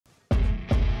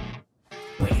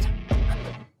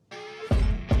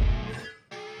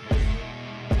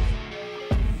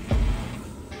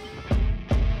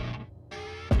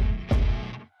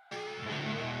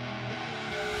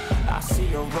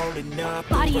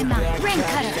Body and mind, ring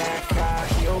cutter.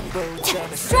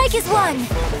 Strike is one.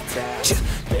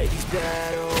 Baby's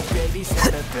bad, oh baby's not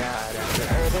a bad. After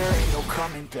her there ain't no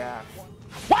coming back.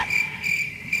 What?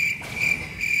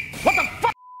 What the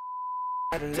fuck?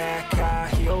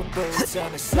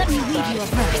 Let me weave you a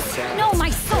verse. Know my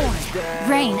sword.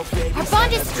 Rain, our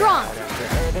bond is strong.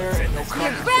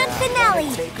 Your grand finale.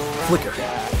 Flicker.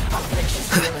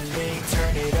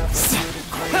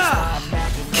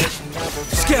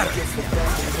 Scatter.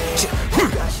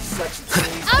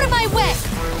 Out of my way.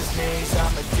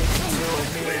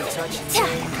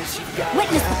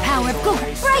 Witness the power of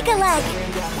Google. Break a leg.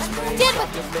 Did what?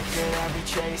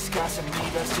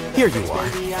 Here you are.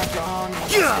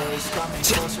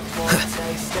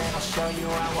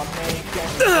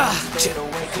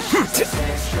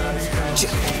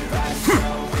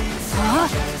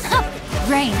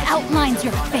 Rain outlines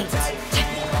your fate.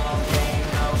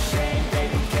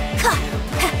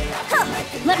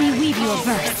 Let me weave you a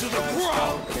verse.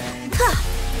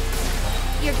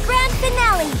 Your grand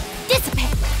finale.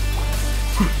 Dissipate.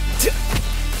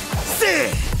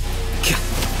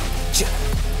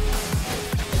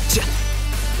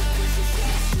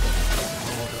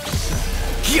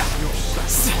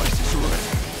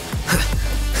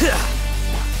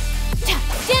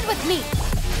 Stand with me.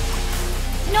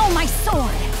 Know my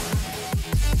sword.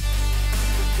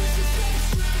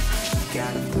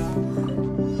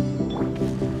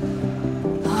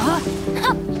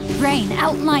 Rain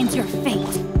outlines your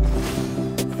fate.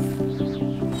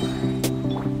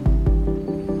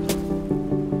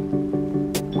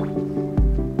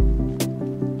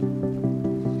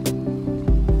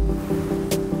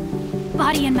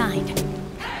 Body and mind.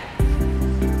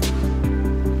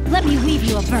 Let me weave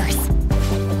you a verse.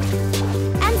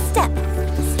 And step.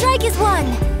 Strike is one.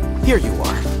 Here you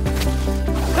are.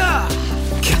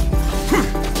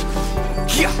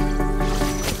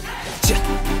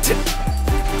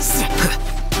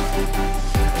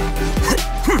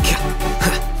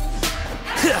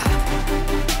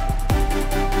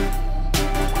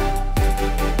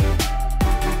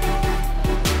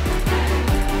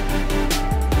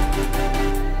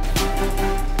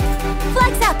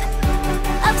 Flex up.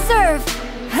 Observe.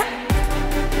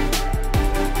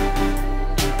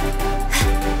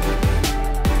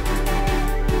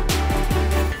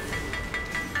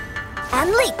 And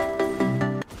leap.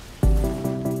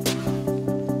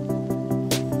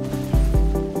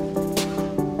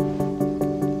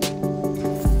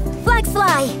 Flag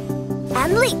fly.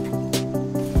 And leap.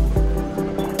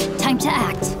 Time to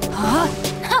act.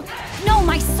 Know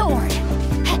my sword.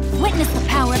 Witness the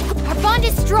power. Our bond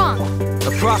is strong.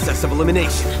 The process of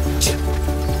elimination.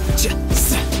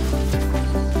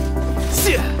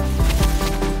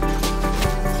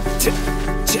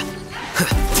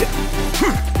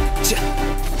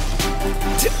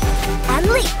 And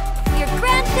leap. Your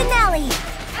grand finale.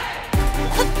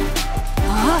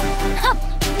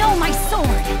 Know my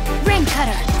sword. Ring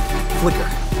cutter. Flicker.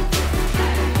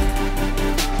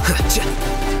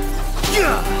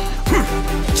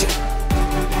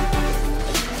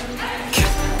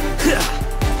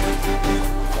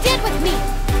 Stand with me.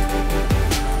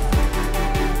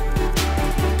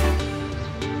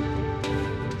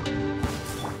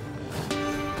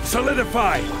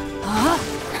 Solidify!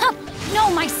 Know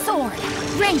my sword.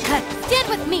 Ring cut. Stand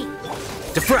with me.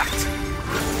 Diffract.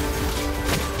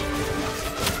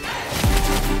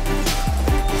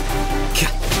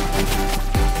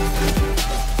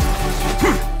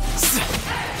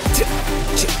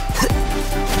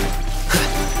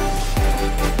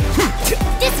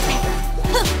 Dissipate.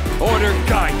 Order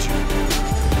guide you!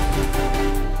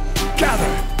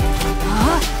 Gather!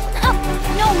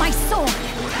 Know my sword.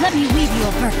 Let me weave you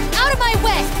a verse. Out of my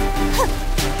way.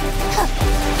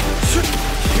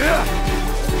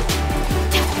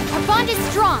 Our bond is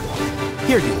strong.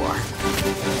 Here you are.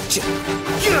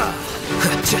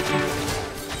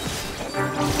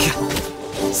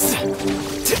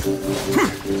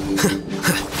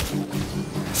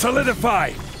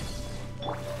 Solidify!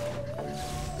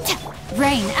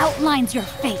 Rain outlines your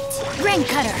fate. Ring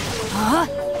cutter.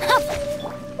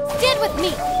 Stand with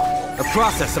me. The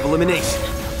process of elimination.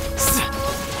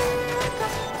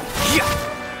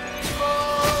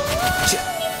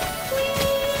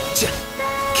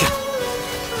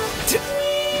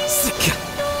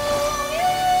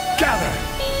 Gather!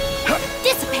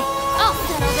 Dissipate. I'll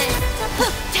settle this.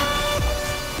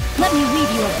 Let me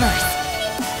weave you a verse.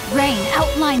 Rain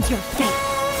outlines your fate.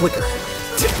 Flicker.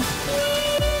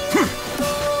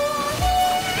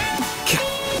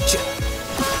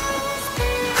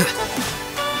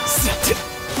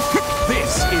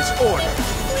 This is order!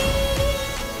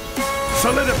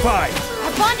 Solidified!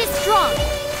 Our bond is strong!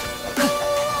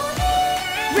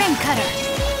 Rain cutter!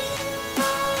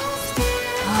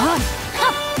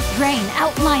 Rain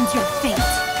outlines your fate!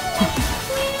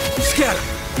 Scatter!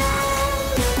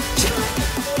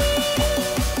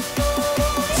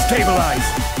 Stabilize!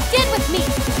 Stand with me!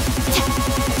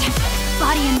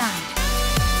 Body and mind.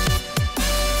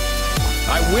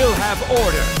 I will have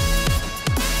order!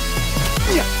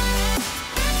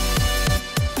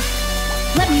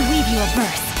 Let me weave you a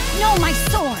verse. Know my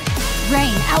sword!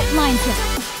 Rain outlines your...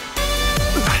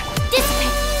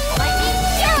 Dissipate! Lightning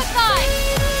purified!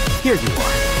 Here you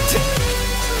are.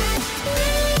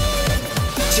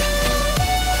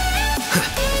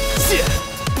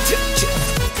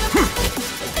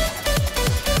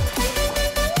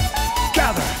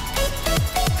 Gather!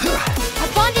 Our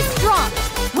bond is strong!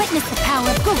 Witness the power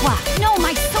of Gua! Know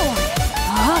my sword!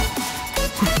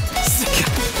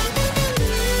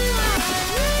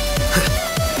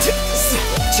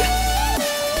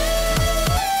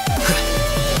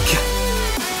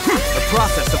 The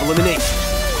process of elimination.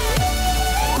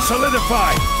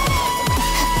 Solidify!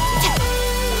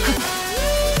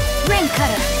 Rain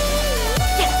cutter!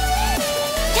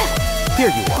 Here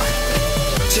you are.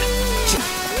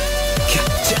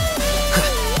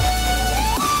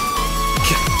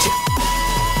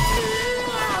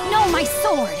 Know my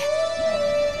sword!